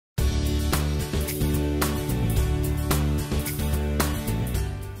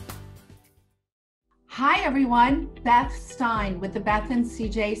Hi everyone, Beth Stein with the Beth and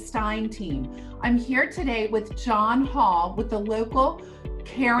CJ Stein team. I'm here today with John Hall with the local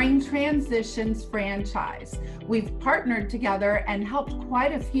Caring Transitions franchise. We've partnered together and helped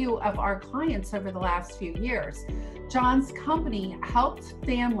quite a few of our clients over the last few years. John's company helps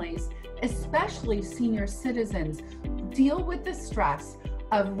families, especially senior citizens, deal with the stress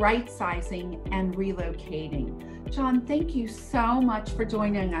of rightsizing and relocating. John, thank you so much for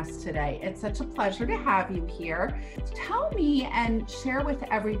joining us today. It's such a pleasure to have you here. Tell me and share with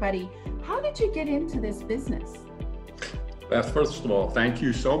everybody, how did you get into this business? Beth, first of all, thank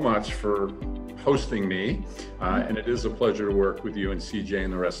you so much for hosting me. And it is a pleasure to work with you and CJ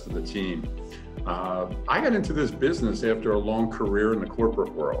and the rest of the team. I got into this business after a long career in the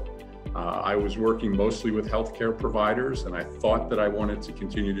corporate world. I was working mostly with healthcare providers, and I thought that I wanted to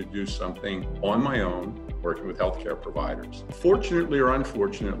continue to do something on my own, working with healthcare providers. Fortunately or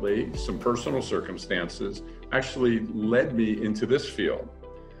unfortunately, some personal circumstances actually led me into this field.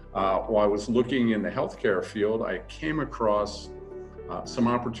 While I was looking in the healthcare field, I came across some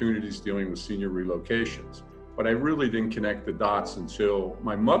opportunities dealing with senior relocations, but I really didn't connect the dots until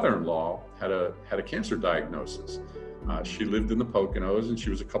my mother-in-law had a cancer diagnosis. She lived in the Poconos and she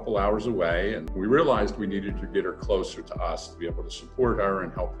was a couple hours away, and we realized we needed to get her closer to us to be able to support her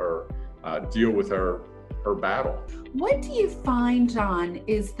and help her deal with her battle. What do you find, John,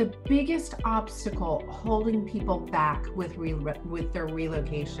 is the biggest obstacle holding people back with their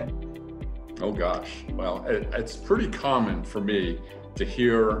relocation? Oh gosh, well, it's pretty common for me to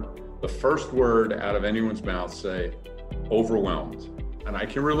hear the first word out of anyone's mouth say, overwhelmed. And I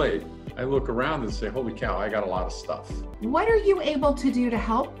can relate. I look around and say, holy cow, I got a lot of stuff. What are you able to do to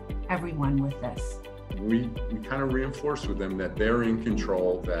help everyone with this? We kind of reinforce with them that they're in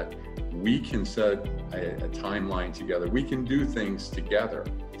control, that we can set a timeline together. We can do things together.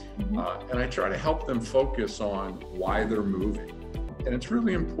 And I try to help them focus on why they're moving. And it's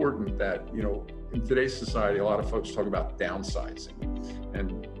really important that, in today's society, a lot of folks talk about downsizing.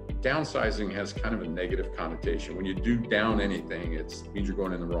 And downsizing has kind of a negative connotation. When you do down anything, it means you're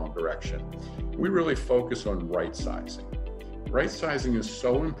going in the wrong direction. We really focus on right-sizing. Right-sizing is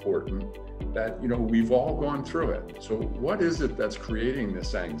so important that, we've all gone through it. So what is it that's creating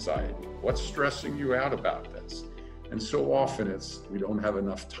this anxiety? What's stressing you out about this? And so often we don't have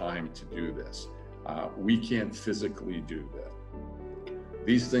enough time to do this. We can't physically do that.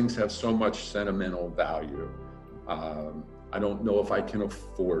 These things have so much sentimental value. I don't know if I can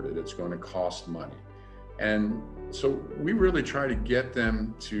afford it. It's going to cost money. And so we really try to get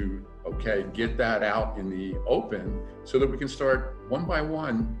them to, get that out in the open so that we can start one by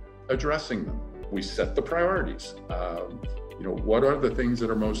one addressing them. We set the priorities. What are the things that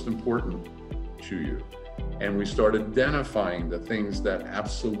are most important to you? And we start identifying the things that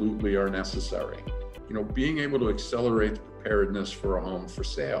absolutely are necessary. Being able to accelerate the preparedness for a home for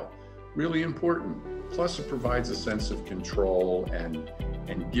sale, really important. Plus, it provides a sense of control and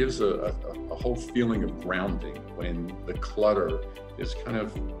gives a whole feeling of grounding when the clutter is kind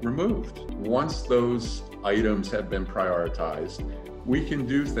of removed. Once those items have been prioritized, we can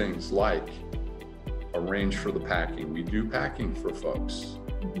do things like arrange for the packing. We do packing for folks.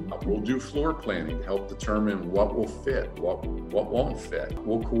 We'll do floor planning to help determine what will fit, what won't fit.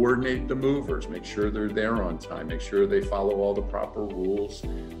 We'll coordinate the movers, make sure they're there on time, make sure they follow all the proper rules,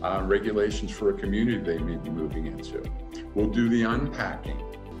 regulations for a community they may be moving into. We'll do the unpacking.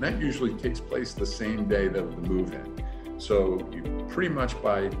 And that usually takes place the same day of the move-in. So you pretty much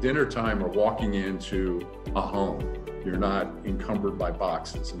by dinner time are walking into a home. You're not encumbered by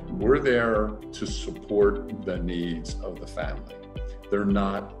boxes. We're there to support the needs of the family. They're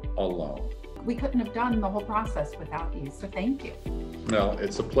not alone. We couldn't have done the whole process without you, so thank you. No,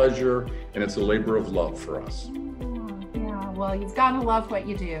 it's a pleasure and it's a labor of love for us. Yeah, well, you've got to love what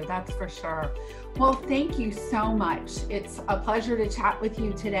you do, that's for sure. Well, thank you so much. It's a pleasure to chat with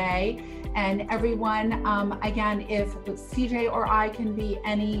you today. And everyone, again, if CJ or I can be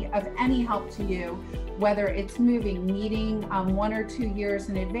of any help to you, whether it's meeting 1 or 2 years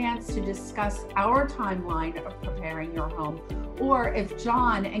in advance to discuss our timeline of preparing your home, or if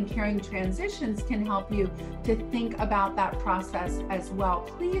John and Caring Transitions can help you to think about that process as well,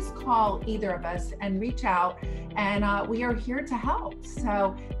 please call either of us and reach out, and we are here to help.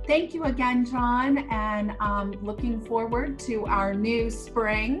 So thank you again, John, and looking forward to our new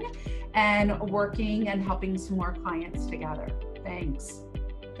spring and working and helping some more clients together. Thanks.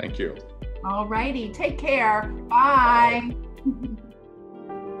 Thank you. All righty, take care. Bye.